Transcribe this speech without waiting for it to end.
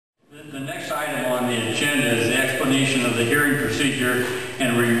The next item on the agenda is the explanation of the hearing procedure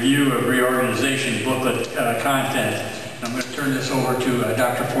and review of reorganization booklet content. I'm going to turn this over to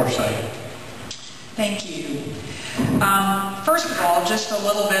Dr. Forsythe. Thank you. First of all, just a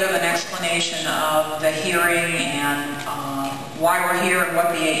little bit of an explanation of the hearing and why we're here and what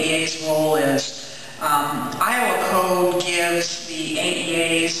the AEA's role is. Iowa Code gives the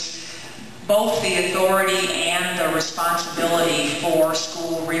AEAs both the authority and the responsibility for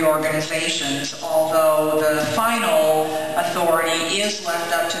school reorganizations, although the final authority is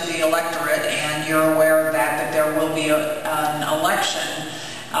left up to the electorate, and you're aware of that there will be an election.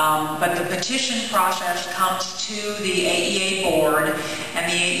 But the petition process comes to the AEA board,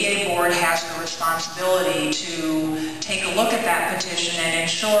 and the AEA board has the responsibility to take a look at that petition and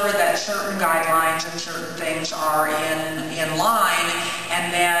ensure that certain guidelines and certain things are in line,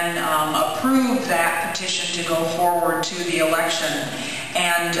 and then approve that petition to go forward to the election.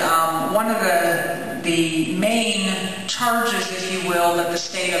 And one of the main charges, if you will, that the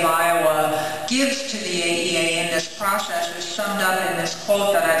state of Iowa gives to the AEA in this process is summed up in this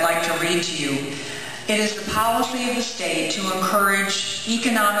quote that I'd like to read to you. It is the policy of the state to encourage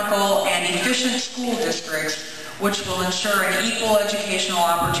economical and efficient school districts which will ensure an equal educational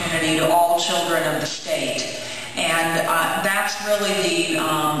opportunity to all children of the state. And that's really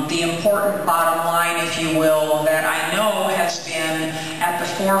the important bottom line, if you will, that I know has been at the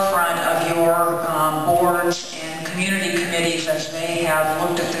forefront of your boards and community committees as they have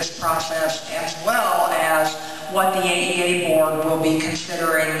looked at this process, as well as what the AEA board will be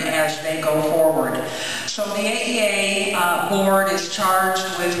considering as they go forward. So the AEA board is charged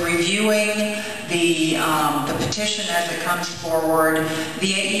with reviewing the petition as it comes forward.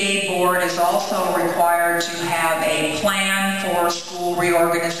 The AEA board is also required to have a plan for school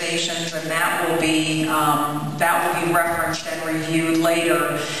reorganizations, and that will be referenced and reviewed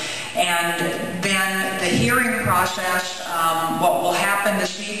later. And then the hearing process, what will happen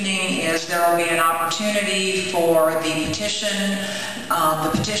this evening is there will be an opportunity for the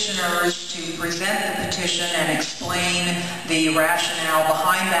petitioners to present the petition and explain the rationale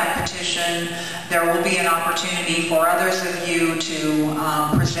behind that petition. There will be an opportunity for others of you to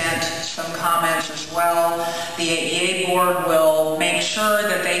present some comments as well. The AEA board will make sure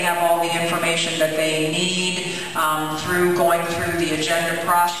that they have all the information that they need going through the agenda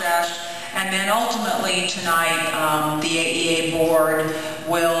process. And then ultimately tonight, the AEA board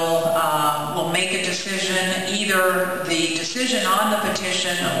will make a decision, either the decision on the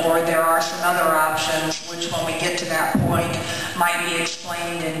petition, or there are some other options, which when we get to that point might be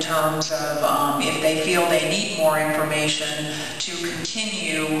explained in terms of if they feel they need more information to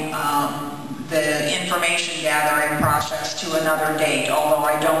continue the information gathering process to another date, although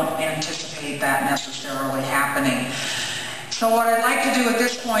I don't anticipate that necessarily happening. So what I'd like to do at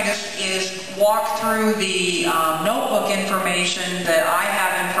this point is walk through the notebook information that I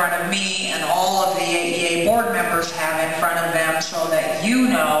have in front of me and all of the AEA board members have in front of them, so that you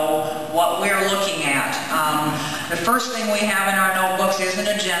know what we're looking at. The first thing we have in our notebooks is an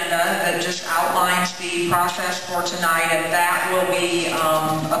agenda that just outlines the process for tonight, and that will be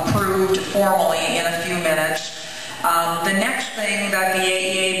approved formally in a few minutes. The next thing that the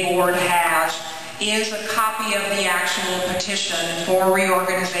AEA board has is a copy of the actual petition for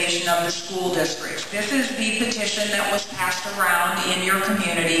reorganization of the school districts. This is the petition that was passed around in your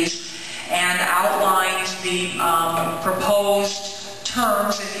communities and outlines the proposed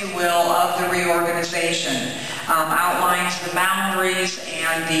terms, if you will, of the reorganization. Outlines the boundaries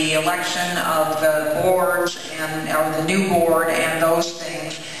and the election of the boards or the new board and those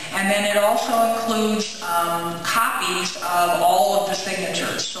things. And then it also includes copies of all of the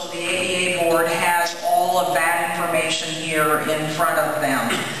signatures. So the AEA board has all of that information here in front of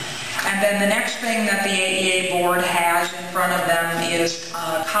them. And then the next thing that the AEA board has in front of them is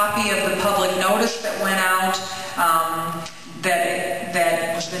a copy of the public notice that went out,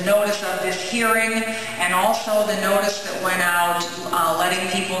 that was the notice of this hearing, and also the notice that went out letting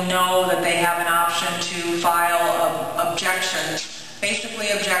people know that they have an option to file objections. Basically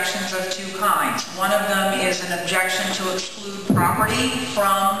objections of two kinds. One of them is an objection to exclude property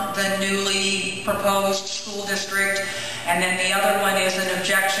from the newly proposed school district, and then the other one is an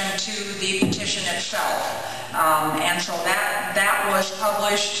objection to the petition itself. And so that was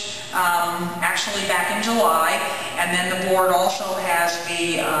published actually back in July, and then the board also has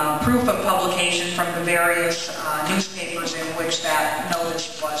the proof of publication from the various newspapers in which that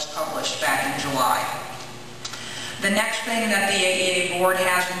notice was published back in July. The next thing that the AEA board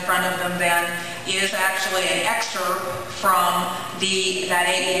has in front of them then is actually an excerpt from that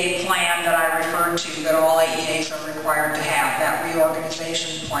AEA plan that I referred to, that all AEAs are required to have, that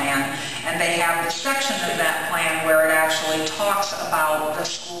reorganization plan. And they have the section of that plan where it actually talks about the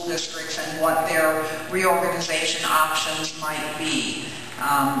school districts and what their reorganization options might be.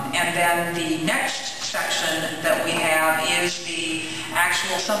 And then the next section that we have is the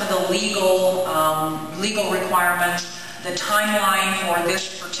actual, some of the legal requirements, the timeline for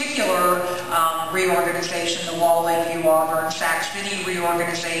this particular reorganization, the Wall, Lakeview, Auburn, Sac City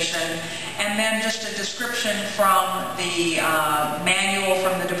reorganization, and then just a description from the manual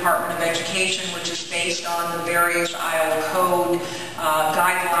from the Department of Education, which is based on the various Iowa Code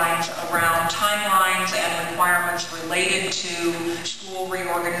guidelines around timelines and requirements related to school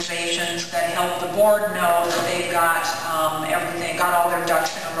reorganizations that help the board know that they've got everything, got all their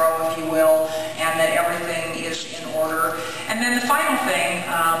ducks in a row, if you will, and that everything is in order. And then the final thing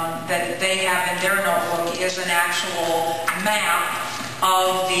that they have in their notebook is an actual map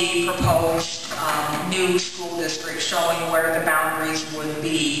of the proposed new school district, showing where the boundaries would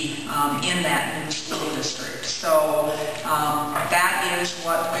be in that new school district. So that is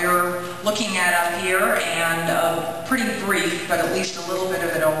what we're looking at up here, and pretty brief, but at least a little bit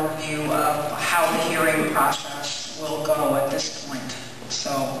of an overview of how the hearing process will go at this point.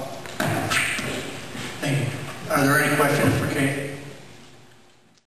 So, Thank you. Are there any questions